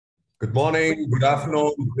Good morning, good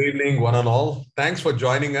afternoon, good evening, one and all. Thanks for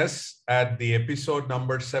joining us at the episode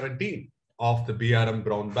number 17 of the BRM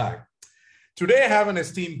Brown Bag. Today, I have an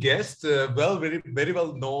esteemed guest, very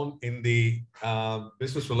well known in the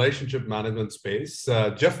business relationship management space.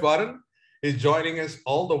 Jeff Warren is joining us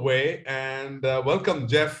all the way. And welcome,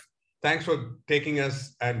 Jeff. Thanks for taking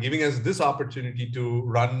us and giving us this opportunity to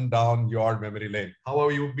run down your memory lane. How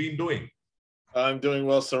have you been doing? I'm doing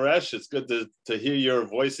well, Suresh. It's good to hear your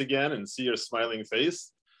voice again and see your smiling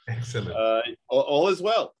face. Excellent. All is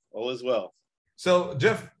well. All is well. So,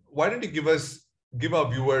 Jeff, why don't you give our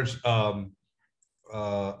viewers a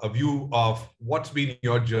view of what's been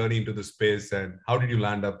your journey into the space and how did you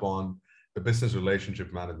land up on the business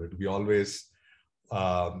relationship management? It would be always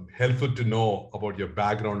helpful to know about your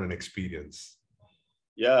background and experience.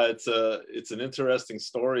 Yeah, it's an interesting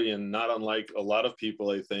story and not unlike a lot of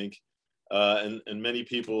people, I think. And many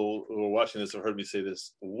people who are watching this have heard me say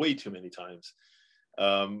this way too many times.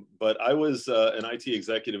 But I was an IT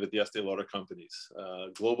executive at the Estee Lauder companies,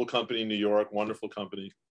 global company in New York, wonderful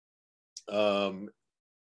company.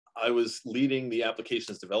 I was leading the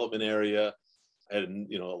applications development area. I had,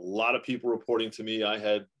 a lot of people reporting to me. I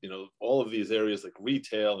had, all of these areas like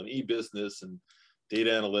retail and e-business and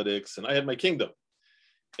data analytics, and I had my kingdom.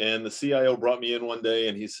 And the CIO brought me in one day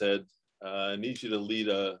and he said, I need you to lead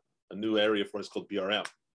a new area for us called BRM.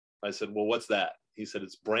 I said, well, what's that? He said,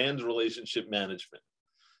 it's brand relationship management,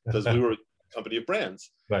 because we were a company of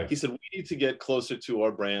brands. Right. He said, we need to get closer to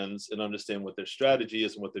our brands and understand what their strategy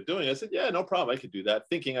is and what they're doing. I said, yeah, no problem. I could do that,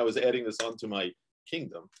 thinking I was adding this onto my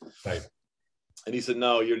kingdom. Right. And he said,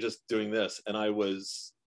 no, you're just doing this. And it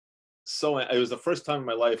was the first time in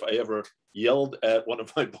my life I ever yelled at one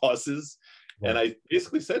of my bosses. Right. And I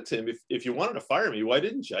basically said to him, if you wanted to fire me, why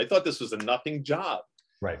didn't you? I thought this was a nothing job.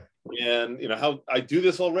 Right. And how I do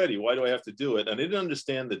this already, why do I have to do it? And I didn't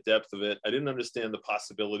understand the depth of it. I didn't understand the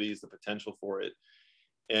possibilities, the potential for it.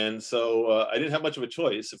 And so I didn't have much of a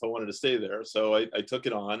choice if I wanted to stay there. So I took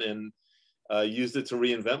it on and used it to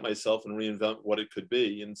reinvent myself and reinvent what it could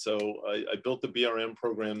be. And so I built the BRM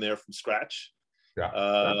program there from scratch.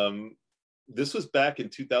 Yeah. This was back in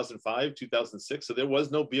 2005, 2006. So there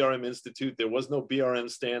was no BRM Institute. There was no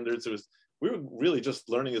BRM standards. We were really just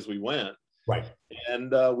learning as we went. Right.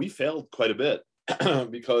 And we failed quite a bit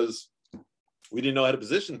because we didn't know how to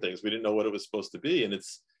position things. We didn't know what it was supposed to be. And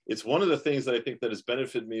it's one of the things that I think that has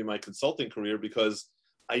benefited me in my consulting career, because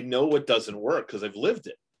I know what doesn't work because I've lived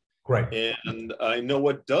it. Right. And I know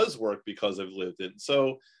what does work because I've lived it.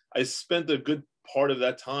 So I spent a good part of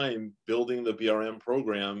that time building the BRM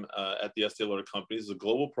program at the Estee Lauder companies, a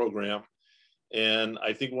global program. And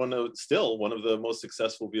I think one of the most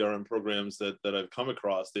successful BRM programs that I've come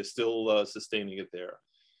across. They're still sustaining it there.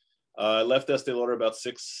 I left Estee Lauder about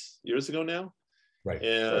 6 years ago now. Right.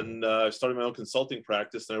 And I started my own consulting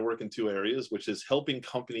practice, and I work in two areas, which is helping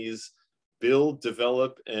companies build,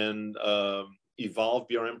 develop, and evolve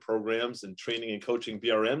BRM programs and training and coaching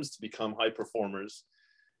BRMs to become high performers.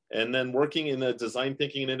 And then working in the design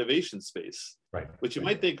thinking and innovation space. Right. Which you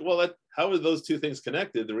might think, well, how are those two things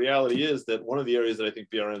connected? The reality is that one of the areas that I think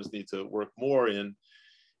BRMs need to work more in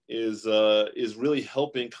is really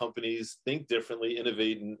helping companies think differently,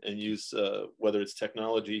 innovate, and use, whether it's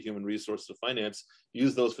technology, human resources, or finance,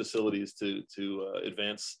 use those facilities to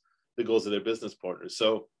advance the goals of their business partners.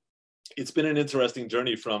 So it's been an interesting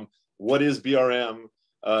journey from what is BRM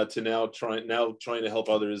to now trying to help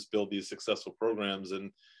others build these successful programs.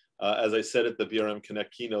 And as I said at the BRM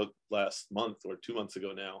Connect keynote last month or 2 months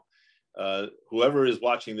ago now, whoever is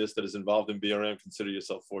watching this that is involved in BRM, consider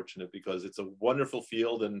yourself fortunate, because it's a wonderful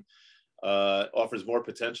field and offers more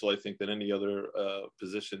potential, I think, than any other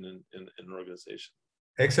position in an organization.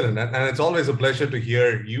 Excellent. And it's always a pleasure to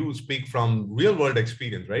hear you speak from real world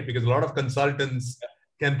experience, right? Because a lot of consultants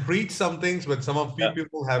can preach some things, but some of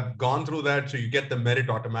people have gone through that. So you get the merit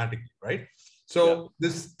automatically, right? So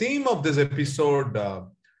this theme of this episode,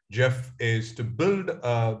 Jeff, is to build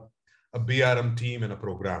a BRM team and a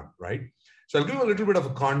program, right? So I'll give you a little bit of a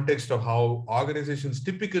context of how organizations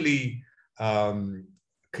typically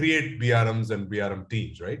create BRMs and BRM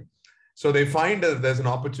teams, right? So they find that there's an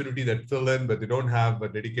opportunity that fill in, but they don't have a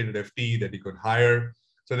dedicated FT that you could hire.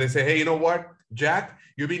 So they say, hey, you know what, Jack,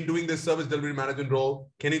 you've been doing this service delivery management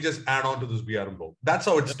role. Can you just add on to this BRM role? That's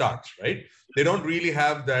how it starts, right? They don't really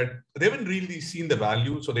have that. They haven't really seen the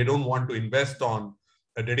value. So they don't want to invest on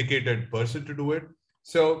a dedicated person to do it.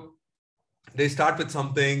 So they start with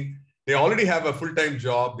something. They already have a full-time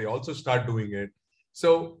job. They also start doing it.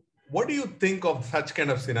 So what do you think of such kind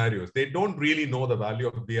of scenarios? They don't really know the value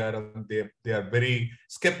of BRM. They are very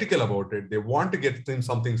skeptical about it. They want to get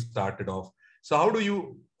something started off. So how do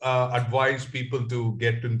you advise people to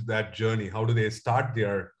get into that journey? How do they start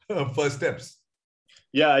their first steps?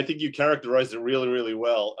 Yeah, I think you characterized it really, really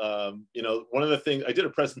well. One of the things, I did a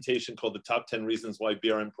presentation called the top 10 reasons why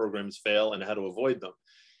BRM programs fail and how to avoid them.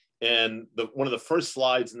 And one of the first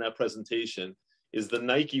slides in that presentation is the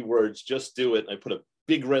Nike words, just do it. And I put a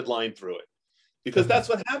big red line through it because that's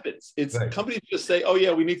what happens. It's right. Companies just say, oh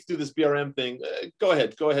yeah, we need to do this BRM thing. Go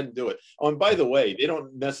ahead and do it. Oh, and by the way, they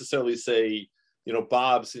don't necessarily say,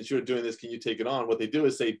 Bob, since you're doing this, can you take it on? What they do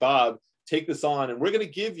is say, Bob, take this on, and we're going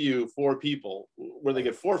to give you 4 people. Where they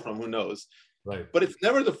get 4 from, who knows? Right. But it's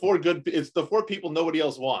never the 4 good. It's the 4 people nobody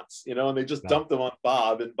else wants, and they just dump them on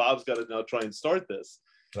Bob, and Bob's got to now try and start this.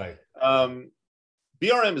 Right.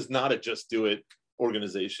 BRM is not a just do it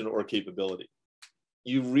organization or capability.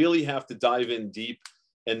 You really have to dive in deep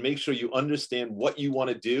and make sure you understand what you want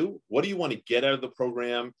to do. What do you want to get out of the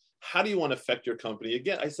program? How do you want to affect your company?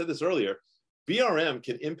 Again, I said this earlier, BRM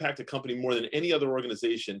can impact a company more than any other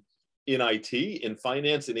organization in IT, in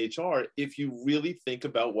finance, in HR, if you really think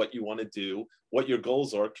about what you want to do, what your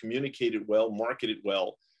goals are, communicate it well, market it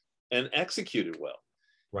well, and execute it well.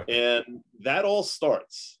 Right. And that all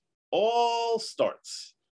starts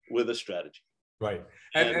with a strategy. Right.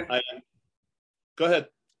 Go ahead.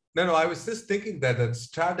 No, I was just thinking that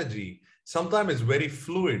strategy sometimes is very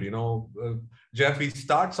fluid. Jeff, we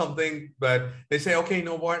start something, but they say, okay, you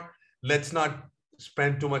know what? Let's not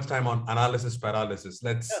spend too much time on analysis paralysis.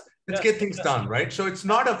 Let's get things done, right? So it's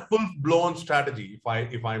not a full-blown strategy,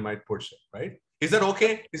 if I might push it, right? Is that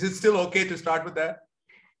okay? Is it still okay to start with that?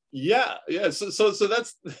 Yeah. So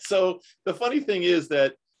the funny thing is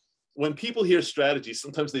that when people hear strategy,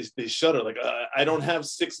 sometimes they shudder, like, I don't have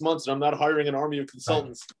 6 months and I'm not hiring an army of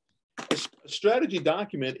consultants. Right. A strategy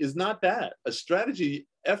document is not that. A strategy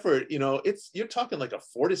effort, you're talking like a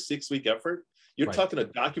 4 to 6 week effort. You're talking a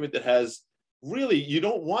document that has really, you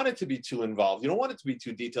don't want it to be too involved. You don't want it to be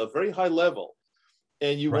too detailed, very high level.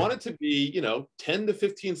 And you want it to be, 10 to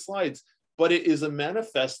 15 slides, but it is a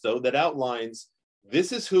manifesto that outlines,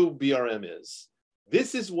 this is who BRM is.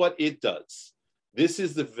 This is what it does. This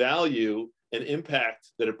is the value and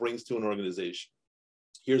impact that it brings to an organization.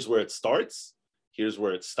 Here's where it starts. Here's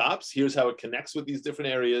where it stops. Here's how it connects with these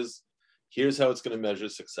different areas. Here's how it's going to measure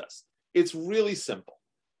success. It's really simple.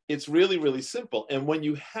 It's really, really simple. And when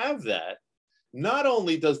you have that, not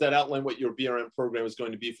only does that outline what your BRM program is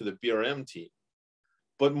going to be for the BRM team,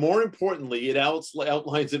 but more importantly, it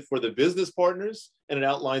outlines it for the business partners, and it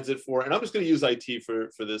outlines it for, and I'm just going to use IT for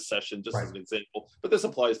this session just as an example, but this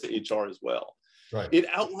applies to HR as well. Right. It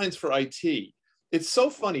outlines for IT. It's so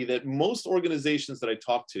funny that most organizations that I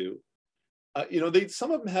talk to,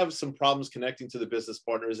 some of them have some problems connecting to the business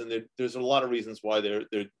partners, and there's a lot of reasons why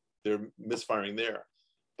they're misfiring there.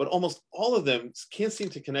 But almost all of them can't seem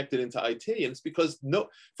to connect it into IT, and it's because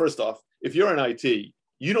first off, if you're in IT,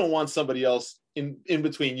 you don't want somebody else in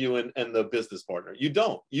between you and the business partner. You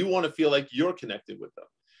don't. You want to feel like you're connected with them.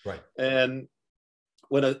 Right. And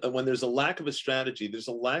when there's a lack of a strategy, there's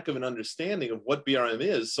a lack of an understanding of what BRM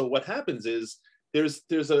is. So what happens is there's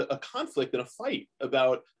a conflict and a fight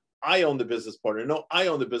about, I own the business partner. No, I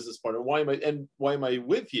own the business partner. Why am I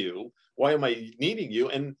with you? Why am I needing you?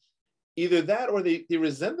 And either that, or they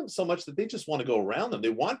resent them so much that they just want to go around them. They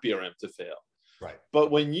want BRM to fail. Right. But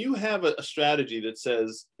when you have a strategy that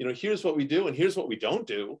says, here's what we do and here's what we don't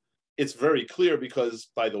do, it's very clear, because,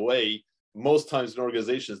 by the way, most times in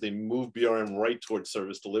organizations, they move BRM right towards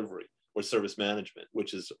service delivery or service management,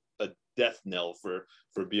 which is a death knell for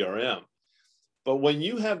BRM. But when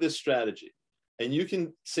you have this strategy and you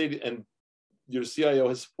can say, and your CIO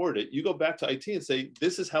has supported it, you go back to IT and say,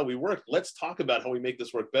 this is how we work. Let's talk about how we make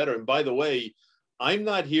this work better. And by the way, I'm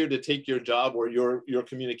not here to take your job or your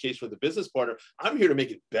communication with the business partner. I'm here to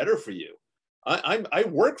make it better for you. I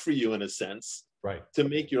work for you in a sense, right, to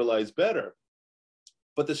make your lives better.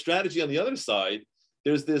 But the strategy on the other side,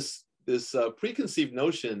 there's this preconceived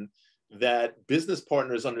notion that business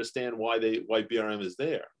partners understand why BRM is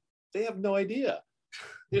there. They have no idea.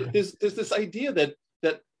 There's this idea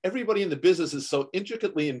that everybody in the business is so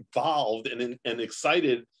intricately involved and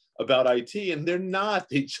excited about IT, and they're not.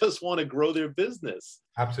 They just want to grow their business.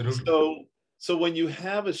 Absolutely. So when you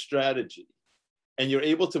have a strategy and you're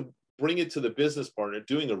able to bring it to the business partner,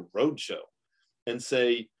 doing a roadshow, and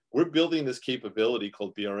say, we're building this capability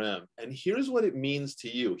called BRM, and here's what it means to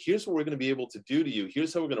you. Here's what we're going to be able to do to you.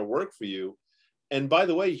 Here's how we're going to work for you. And by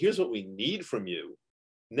the way, here's what we need from you.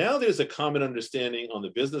 Now there's a common understanding on the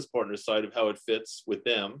business partner side of how it fits with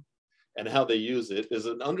them and how they use it. There's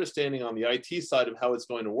an understanding on the IT side of how it's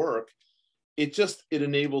going to work. It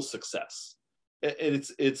enables success.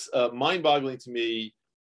 It's mind-boggling to me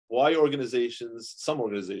why some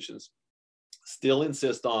organizations still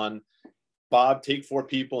insist on, Bob, take 4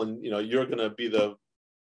 people, and you're going to be the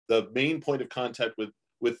main point of contact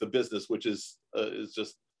with the business, which is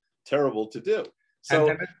just terrible to do.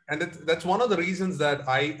 So, that's one of the reasons that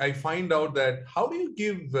I find out that how do you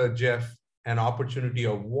give Jeff an opportunity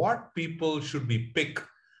of what people should be picked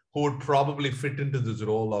who would probably fit into this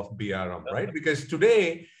role of BRM, right? Because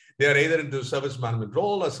today they are either into service management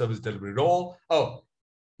role or service delivery role. Oh,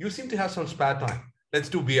 you seem to have some spare time. Let's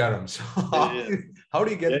do BRM. So how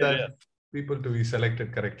do you get people to be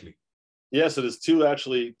selected correctly? Yeah, so there's two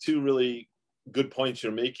really good points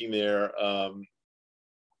you're making there. I'm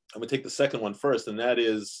going to take the second one first, and that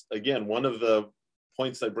is, again, one of the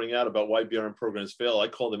points I bring out about why BRM programs fail. I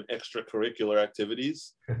call them extracurricular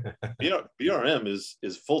activities. BRM is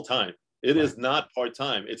full-time. It is not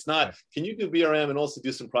part-time. It's not, can you do BRM and also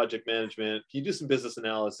do some project management? Can you do some business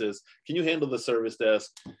analysis? Can you handle the service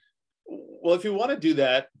desk? Well, if you want to do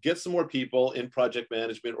that, get some more people in project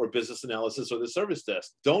management or business analysis or the service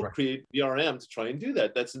desk. Don't create BRM to try and do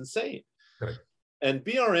that. That's insane. Correct. And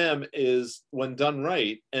BRM is, when done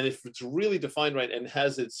right, and if it's really defined right and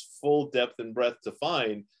has its full depth and breadth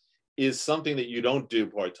defined, is something that you don't do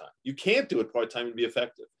part-time. You can't do it part-time and be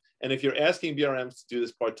effective. And if you're asking BRMs to do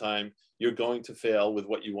this part-time, you're going to fail with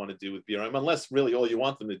what you want to do with BRM, unless really all you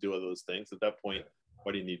want them to do are those things. At that point,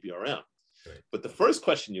 why do you need BRM? Right. But the first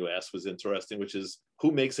question you asked was interesting, which is,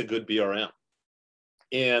 who makes a good BRM?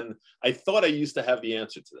 And I thought I used to have the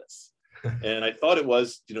answer to this. And I thought it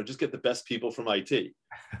was, just get the best people from IT.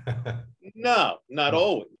 No, not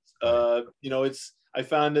always. I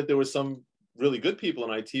found that there were some really good people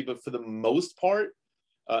in IT, but for the most part,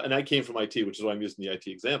 and I came from IT, which is why I'm using the IT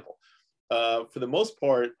example. For the most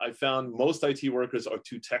part, I found most IT workers are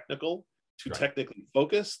too technical, too technically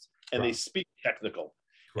focused, and they speak technical.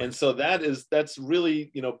 And so that's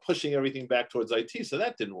really, pushing everything back towards IT. So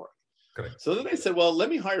that didn't work. Correct. So then I said, well, let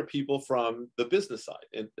me hire people from the business side.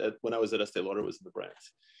 And when I was at Estee Lauder, it was in the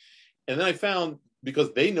brands. And then I found,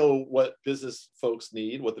 because they know what business folks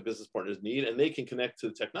need, what the business partners need, and they can connect to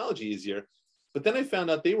the technology easier. But then I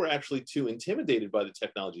found out they were actually too intimidated by the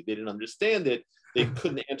technology. They didn't understand it. They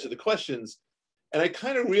couldn't answer the questions. And I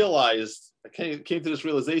kind of realized, came to this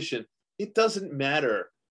realization, it doesn't matter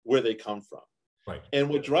where they come from. Right. And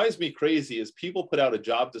what drives me crazy is people put out a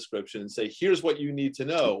job description and say, here's what you need to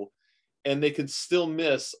know. And they could still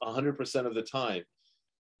miss 100% of the time.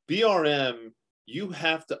 BRM, you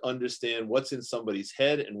have to understand what's in somebody's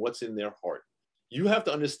head and what's in their heart. You have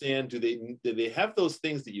to understand, do they have those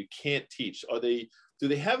things that you can't teach? Do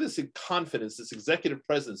they have this confidence, this executive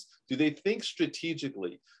presence? Do they think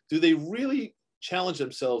strategically? Do they really challenge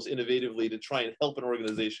themselves innovatively to try and help an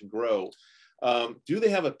organization grow? Do they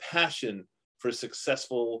have a passion for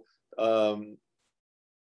successful, every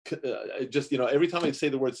time I say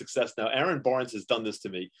the word success now, Aaron Barnes has done this to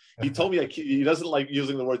me. He told me he doesn't like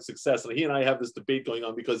using the word success. And he and I have this debate going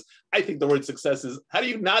on because I think the word success is, how do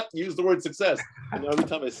you not use the word success? And every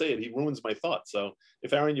time I say it, he ruins my thought. So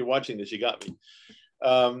if Aaron, you're watching this, you got me.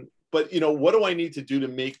 But what do I need to do to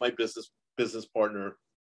make my business partner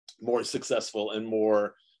more successful and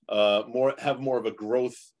have more of a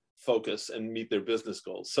growth focus and meet their business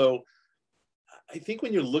goals? So I think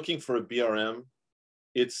when you're looking for a BRM,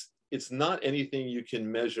 it's not anything you can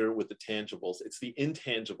measure with the tangibles. It's the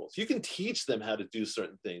intangibles. You can teach them how to do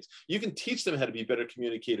certain things. You can teach them how to be better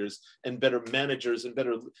communicators and better managers and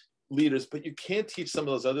better leaders, but you can't teach some of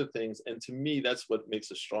those other things. And to me, that's what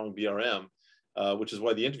makes a strong BRM, which is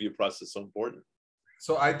why the interview process is so important.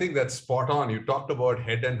 So I think that's spot on. You talked about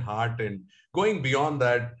head and heart, and going beyond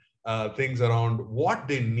that, things around what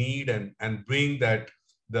they need and bring the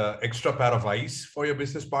extra pair of eyes for your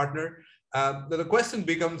business partner. The question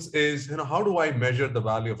becomes how do I measure the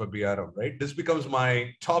value of a BRM, right? This becomes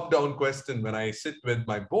my top-down question when I sit with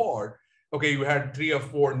my board. Okay, you had 3 or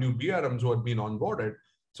 4 new BRMs who had been onboarded.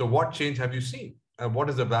 So what change have you seen? What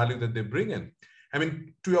is the value that they bring in? I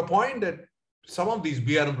mean, to your point that some of these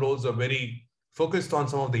BRM roles are very focused on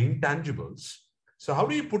some of the intangibles. So how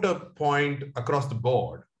do you put a point across the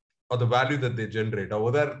board or the value that they generate? Or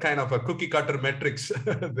were there kind of a cookie cutter metrics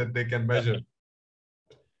that they can measure?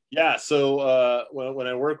 Yeah, so when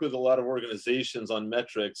I work with a lot of organizations on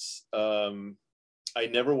metrics, I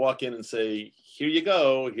never walk in and say, here you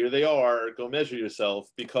go, here they are, go measure yourself,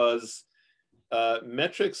 because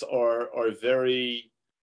metrics are very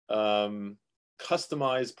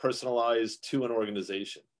customized, personalized to an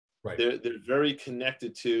organization. Right. They're very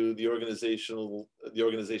connected to the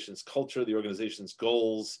organization's culture, the organization's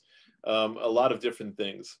goals, a lot of different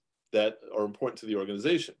things that are important to the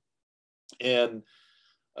organization. And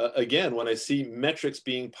again, when I see metrics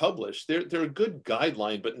being published, they're a good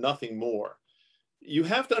guideline, but nothing more. You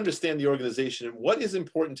have to understand the organization and what is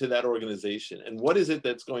important to that organization and what is it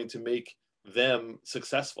that's going to make them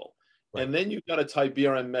successful. Right. And then you've got to tie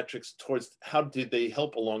BRM metrics towards how did they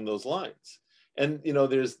help along those lines. And, you know,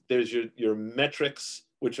 there's your metrics,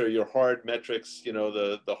 which are your hard metrics, you know,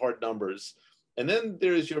 the hard numbers. And then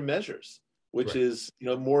there's your measures, which right. is, you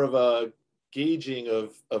know, more of a gauging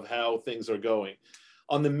of how things are going.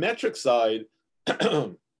 On the metric side,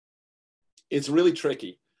 it's really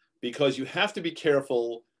tricky because you have to be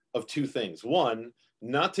careful of two things. One,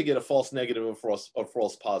 not to get a false negative or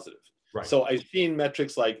false positive. Right. So I've seen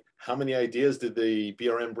metrics like how many ideas did the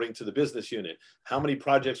BRM bring to the business unit? How many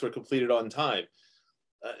projects were completed on time?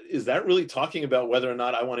 Is that really talking about whether or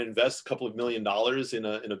not I want to invest a couple of $1 million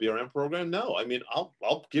in a BRM program? No, I mean,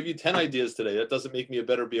 I'll give you 10 ideas today. That doesn't make me a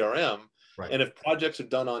better BRM. Right. And if projects are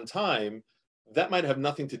done on time, that might have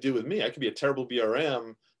nothing to do with me. I could be a terrible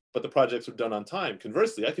BRM, but the projects are done on time.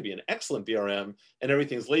 Conversely, I could be an excellent BRM and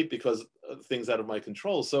everything's late because of things out of my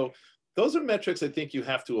control. So those are metrics I think you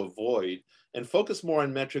have to avoid and focus more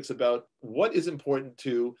on metrics about what is important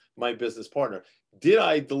to my business partner. Did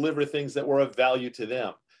I deliver things that were of value to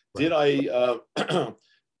them? Right.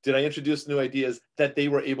 Did I introduce new ideas that they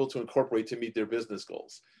were able to incorporate to meet their business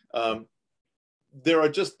goals? There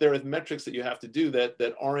are metrics that you have to do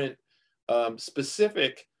that aren't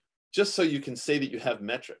specific just so you can say that you have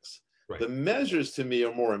metrics. Right. The measures to me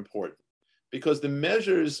are more important because the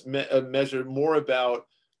measures measure more about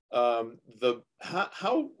what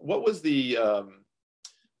was the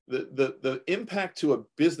impact to a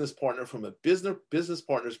business partner from a business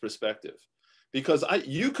partner's perspective. Because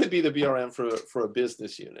you could be the BRM for a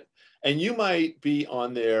business unit, and you might be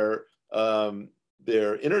on their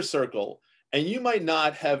inner circle, and you might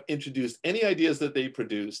not have introduced any ideas that they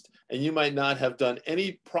produced, and you might not have done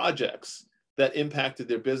any projects that impacted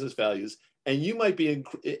their business values, and you might be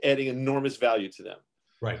adding enormous value to them.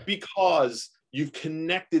 Right. Because you've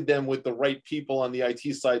connected them with the right people on the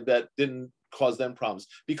IT side that didn't cause them problems,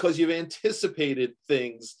 because you've anticipated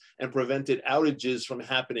things and prevented outages from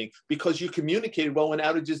happening, because you communicated well when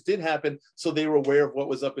outages did happen, so they were aware of what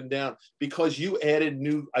was up and down, because you added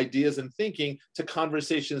new ideas and thinking to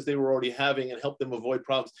conversations they were already having and helped them avoid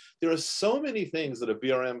problems. There are so many things that a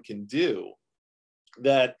BRM can do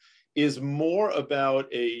that is more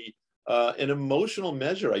about an emotional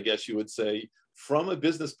measure, I guess you would say, from a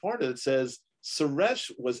business partner that says,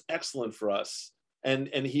 Suresh was excellent for us. And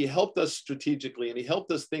he helped us strategically, and he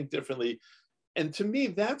helped us think differently. And to me,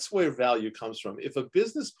 that's where value comes from. If a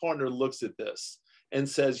business partner looks at this and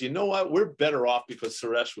says, you know what, we're better off because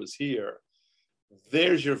Suresh was here,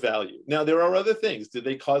 there's your value. Now, there are other things. Did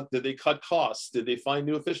they cut costs? Did they find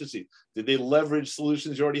new efficiency? Did they leverage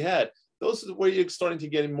solutions you already had? Those are where you're starting to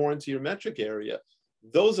get more into your metric area.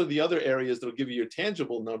 Those are the other areas that will give you your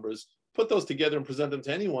tangible numbers. Put those together and present them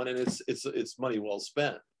to anyone, and it's money well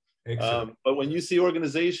spent. But when you see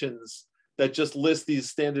organizations that just list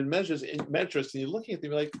these standard measures and metrics, and you're looking at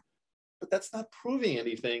them, you're like, but that's not proving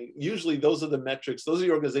anything. Usually those are the metrics, those are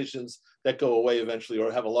the organizations that go away eventually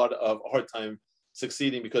or have a lot of hard time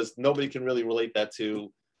succeeding because nobody can really relate that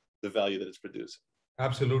to the value that it's producing.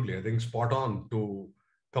 Absolutely. I think spot on to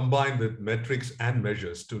combine the metrics and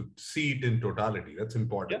measures to see it in totality. That's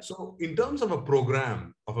important. Yeah. So in terms of a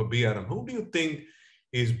program of a BRM, who do you think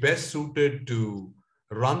is best suited to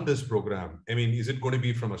run this program? I mean, is it going to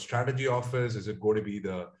be from a strategy office? Is it going to be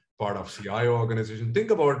the part of CIO organization?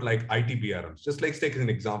 Think about like IT BRMs. Just let's take an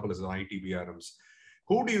example as an IT BRMs.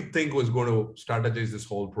 Who do you think was going to strategize this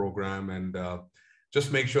whole program and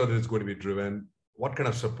just make sure that it's going to be driven? What kind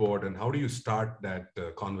of support and how do you start that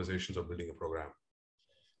conversations of building a program?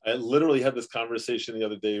 I literally had this conversation the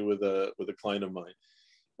other day with a client of mine.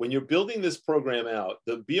 When you're building this program out,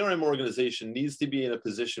 the BRM organization needs to be in a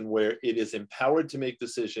position where it is empowered to make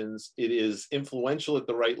decisions, it is influential at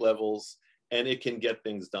the right levels, and it can get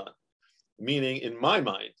things done. Meaning, in my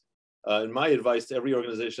mind, and my advice to every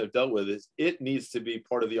organization I've dealt with is it needs to be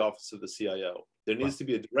part of the office of the CIO. There needs to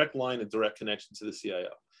be a direct line, a direct connection to the CIO.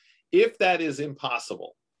 If that is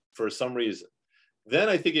impossible for some reason, then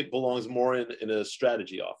I think it belongs more in a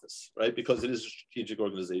strategy office, right? Because it is a strategic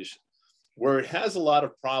organization. Where it has a lot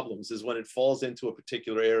of problems is when it falls into a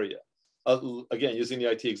particular area. Again, using the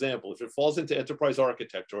IT example, if it falls into enterprise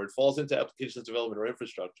architecture or it falls into applications development or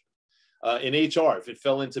infrastructure. In HR, if it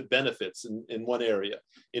fell into benefits in one area.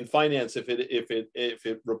 In finance, if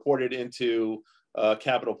it reported into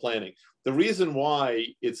capital planning. The reason why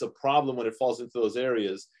it's a problem when it falls into those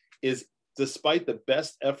areas is despite the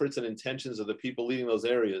best efforts and intentions of the people leading those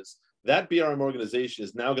areas, that BRM organization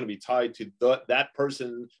is now going to be tied to that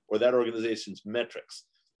person or that organization's metrics,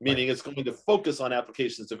 meaning it's going to focus on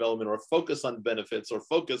applications development or focus on benefits or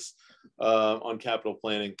focus on capital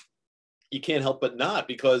planning. You can't help but not,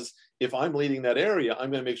 because if I'm leading that area,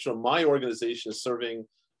 I'm going to make sure my organization is serving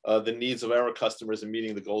the needs of our customers and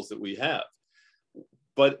meeting the goals that we have.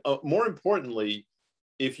 But more importantly,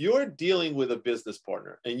 if you're dealing with a business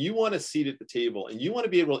partner and you want a seat at the table and you want to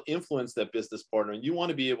be able to influence that business partner and you want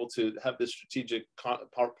to be able to have this strategic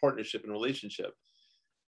partnership and relationship,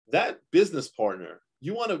 that business partner,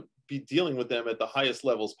 you want to be dealing with them at the highest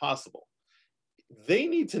levels possible. They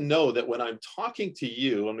need to know that when I'm talking to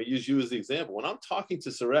you, I'm going to use you as the example. When I'm talking to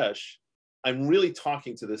Suresh, I'm really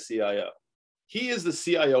talking to the CIO. He is the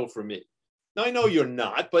CIO for me. Now, I know you're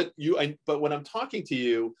not, but when I'm talking to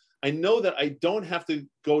you, I know that I don't have to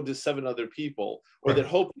go to 7 other people or that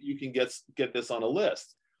hope that you can get this on a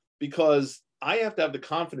list, because I have to have the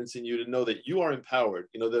confidence in you to know that you are empowered.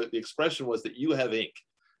 You know, the expression was that you have ink,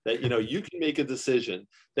 that, you know, you can make a decision,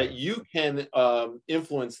 that you can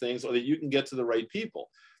influence things, or that you can get to the right people.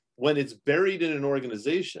 When it's buried in an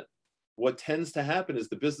organization, what tends to happen is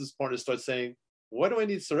the business partners start saying, why do I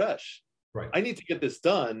need Suresh? Right. I need to get this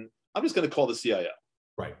done. I'm just going to call the CIO.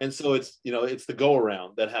 Right. And so it's, you know, it's the go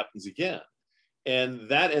around that happens again. And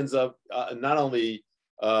that ends up not only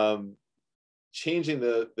changing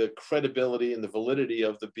the credibility and the validity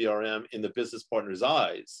of the BRM in the business partner's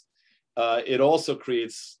eyes, it also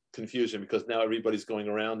creates confusion, because now everybody's going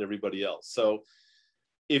around everybody else. So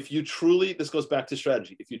if you truly, this goes back to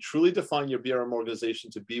strategy, if you truly define your BRM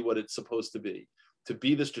organization to be what it's supposed to be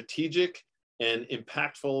the strategic and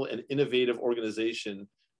impactful and innovative organization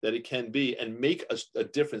that it can be, and make a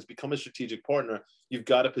difference, become a strategic partner, you've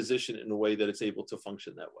got to position it in a way that it's able to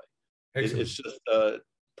function that way. It's just,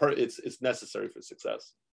 it's necessary for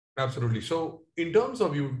success. Absolutely. So in terms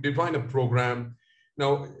of, you define a program,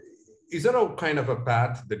 now, is there a kind of a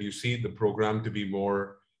path that you see the program to be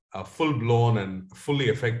more full-blown and fully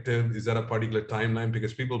effective? Is there a particular timeline?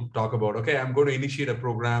 Because people talk about, okay, I'm going to initiate a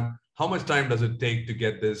program. How much time does it take to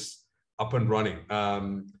get this up and running?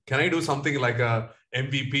 Can I do something like a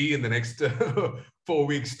MVP in the next 4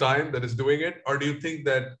 weeks time that is doing it? Or do you think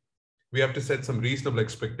that we have to set some reasonable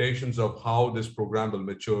expectations of how this program will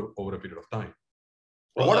mature over a period of time?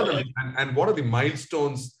 Well, what are the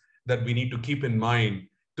milestones that we need to keep in mind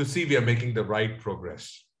to see we are making the right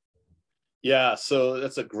progress? Yeah, so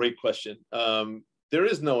that's a great question. There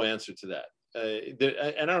is no answer to that.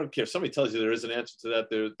 And I don't care if somebody tells you there is an answer to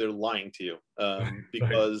that, they're lying to you,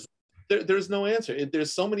 because there's no answer.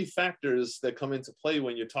 There's so many factors that come into play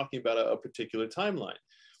when you're talking about a particular timeline.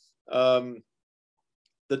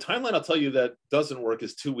 The timeline, I'll tell you, that doesn't work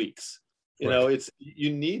is 2 weeks. You know,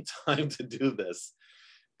 you need time to do this.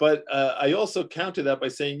 But I also counter that by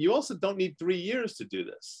saying you also don't need 3 years to do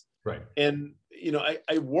this. Right. And, you know,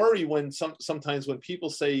 I worry when sometimes when people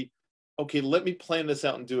say, okay, let me plan this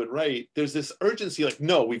out and do it right, there's this urgency, like,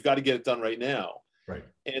 no, we've got to get it done right now. Right.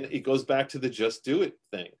 And it goes back to the just do it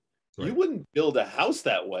thing. Right. You wouldn't build a house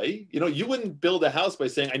that way. You know, you wouldn't build a house by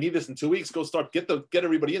saying, I need this in 2 weeks, go start, get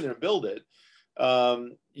everybody in there and build it.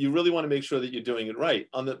 You really want to make sure that you're doing it right.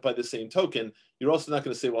 By the same token, you're also not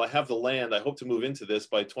going to say, well, I have the land, I hope to move into this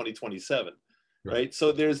by 2027. Right.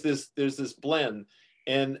 So there's this blend.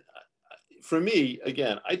 And for me,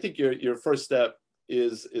 again, I think your first step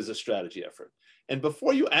is a strategy effort. And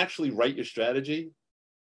before you actually write your strategy,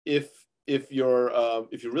 if you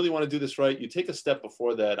really want to do this right, you take a step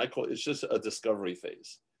before that. I call it's just a discovery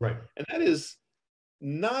phase. Right. And that is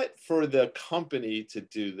not for the company to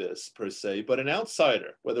do this per se, but an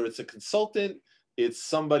outsider, whether it's a consultant, it's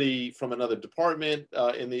somebody from another department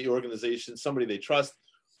in the organization, somebody they trust,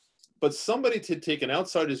 but somebody to take an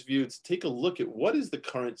outsider's view, to take a look at what is the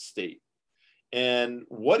current state and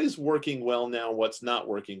what is working well now, what's not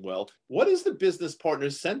working well. What is the business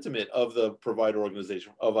partner's sentiment of the provider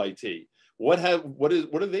organization of IT? What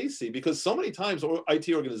do they see? Because so many times IT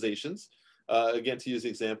organizations, again, to use the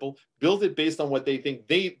example, build it based on what they think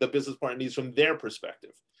the business partner needs from their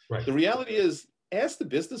perspective. Right. The reality is, ask the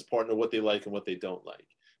business partner what they like and what they don't like.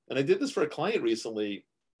 And I did this for a client recently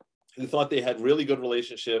who thought they had really good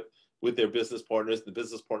relationship with their business partners. The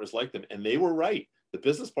business partners liked them, and they were right. The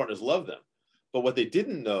business partners loved them. But what they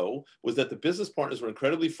didn't know was that the business partners were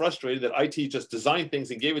incredibly frustrated that IT just designed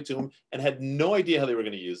things and gave it to them and had no idea how they were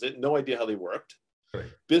going to use it, no idea how they worked. Right.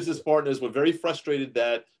 Business partners were very frustrated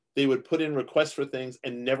that they would put in requests for things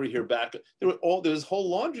and never hear back. There was this whole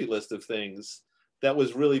laundry list of things that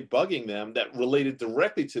was really bugging them that related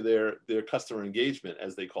directly to their customer engagement,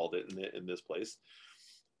 as they called it in this place.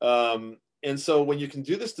 And so when you can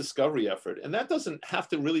do this discovery effort, and that doesn't have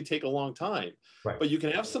to really take a long time, Right. but you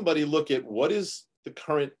can have somebody look at what is the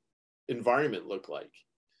current environment look like?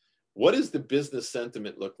 What does the business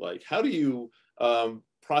sentiment look like? How do you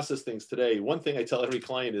process things today? One thing I tell every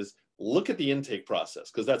client is look at the intake process,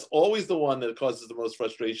 because that's always the one that causes the most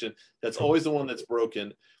frustration. That's always the one that's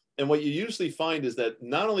broken. And what you usually find is that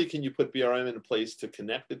not only can you put BRM in place to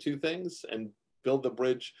connect the two things and build the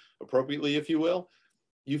bridge appropriately, if you will,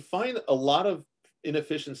 you find a lot of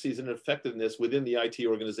inefficiencies and ineffectiveness within the IT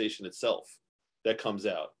organization itself that comes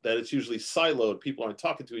out, that it's usually siloed, people aren't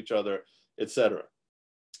talking to each other, etc.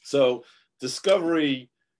 So discovery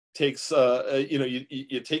takes,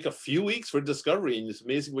 you take a few weeks for discovery, and it's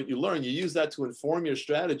amazing what you learn. You use that to inform your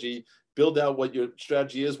strategy, build out what your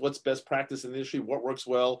strategy is, what's best practice in the industry, what works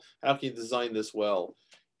well, how can you design this well?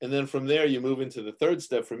 And then from there, you move into the third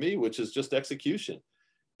step for me, which is just execution.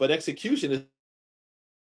 But execution is,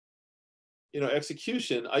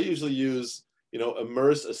 execution, I usually use,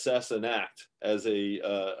 immerse, assess, and act as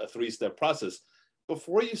a three-step process.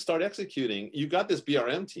 Before you start executing, you got this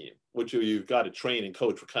BRM team, which you've got to train and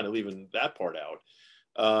coach. We're kind of leaving that part out.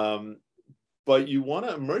 But you want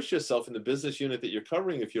to immerse yourself in the business unit that you're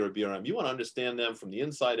covering if you're a BRM. You want to understand them from the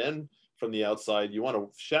inside and from the outside. You want to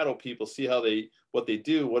shadow people, see what they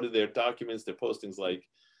do, what are their documents, their postings like.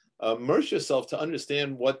 Immerse yourself to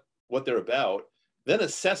understand what they're about. Then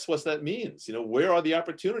assess what that means. Where are the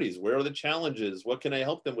opportunities? Where are the challenges? What can I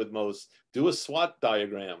help them with most? Do a SWOT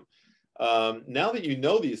diagram. Now that you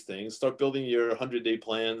know these things, start building your 100-day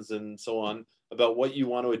plans and so on about what you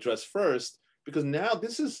want to address first, because now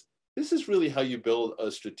this is really how you build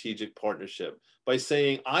a strategic partnership, by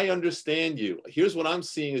saying, I understand you. Here's what I'm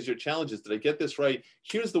seeing as your challenges. Did I get this right?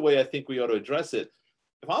 Here's the way I think we ought to address it.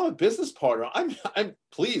 If I'm a business partner, I'm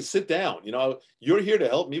please sit down. You're here to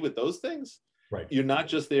help me with those things. Right. You're not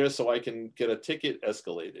just there so I can get a ticket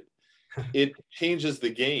escalated. It changes the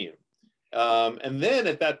game. And then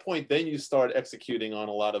at that point, then you start executing on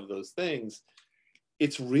a lot of those things.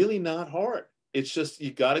 It's really not hard. It's just,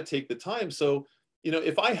 you got to take the time. So,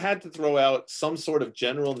 if I had to throw out some sort of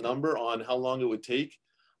general number on how long it would take,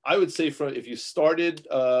 I would say if you started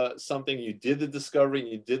something, you did the discovery and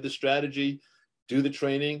you did the strategy, do the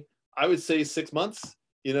training, I would say 6 months,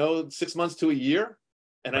 6 months to a year.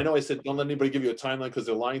 And I know I said, don't let anybody give you a timeline because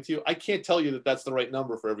they're lying to you. I can't tell you that that's the right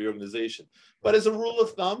number for every organization. But as a rule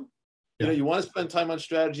of thumb, you want to spend time on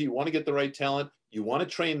strategy, you want to get the right talent, you want to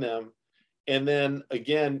train them. And then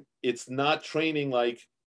again, it's not training like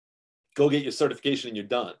go get your certification and you're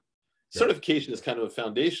done. Certification is kind of a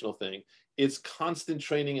foundational thing. It's constant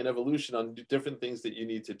training and evolution on different things that you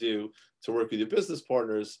need to do to work with your business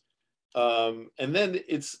partners. And then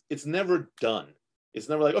it's never done. It's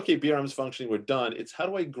never like, okay, BRM's functioning, we're done. It's how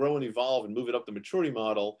do I grow and evolve and move it up the maturity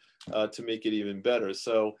model to make it even better.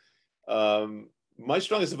 So my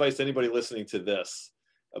strongest advice to anybody listening to this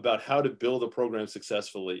about how to build a program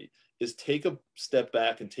successfully is take a step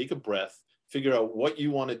back and take a breath, figure out what you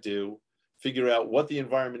want to do, figure out what the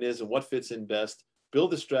environment is and what fits in best,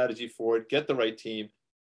 build a strategy for it, get the right team,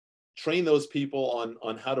 train those people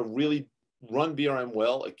on how to really run BRM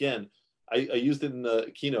well. Again, I used it in the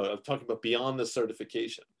keynote. I'm talking about beyond the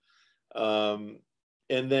certification. And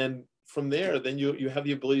then from there, then you have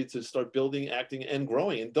the ability to start building, acting, and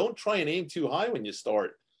growing. And don't try and aim too high when you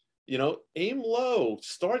start. Aim low,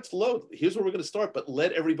 starts low. Here's where we're going to start, but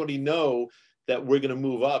let everybody know that we're going to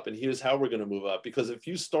move up, and here's how we're going to move up. Because if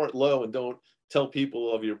you start low and don't tell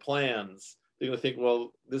people of your plans, they're going to think,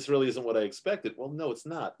 well, this really isn't what I expected. Well, no, it's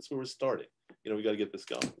not. That's where we're starting. We got to get this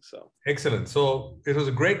going. So excellent. So it was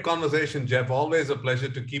a great conversation, Jeff. Always a pleasure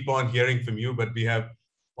to keep on hearing from you, but we have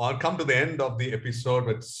all come to the end of the episode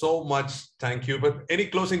with so much. Thank you. But any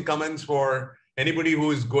closing comments for anybody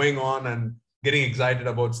who is going on and getting excited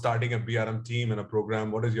about starting a BRM team and a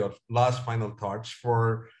program? What is your last final thoughts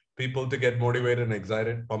for people to get motivated and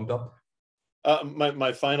excited, pumped up?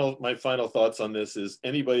 My final thoughts on this is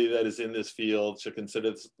anybody that is in this field should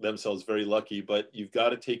consider themselves very lucky, but you've got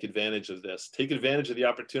to take advantage of this. Take advantage of the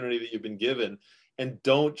opportunity that you've been given, and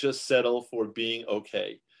don't just settle for being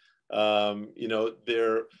okay. There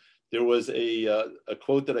was a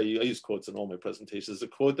quote that I use quotes in all my presentations. A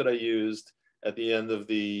quote that I used at the end of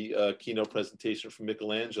the keynote presentation from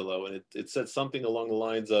Michelangelo, and it said something along the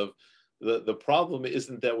lines of, the problem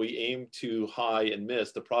isn't that we aim too high and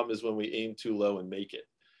miss. The problem is when we aim too low and make it.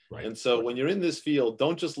 Right. And so when you're in this field,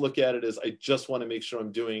 don't just look at it as, I just want to make sure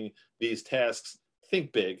I'm doing these tasks.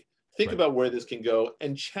 Think big. Think about where this can go,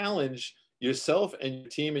 and challenge yourself and your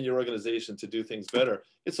team and your organization to do things better.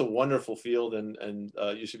 It's a wonderful field, and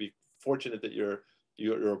you should be fortunate that you're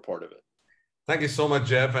a part of it. Thank you so much,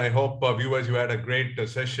 Jeff. I hope viewers, you had a great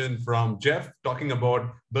session from Jeff talking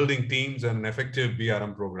about building teams and an effective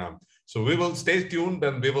BRM program. So we will stay tuned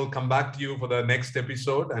and we will come back to you for the next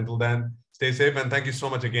episode. Until then, stay safe. And thank you so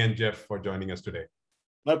much again, Jeff, for joining us today.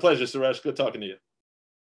 My pleasure, Suresh. Good talking to you.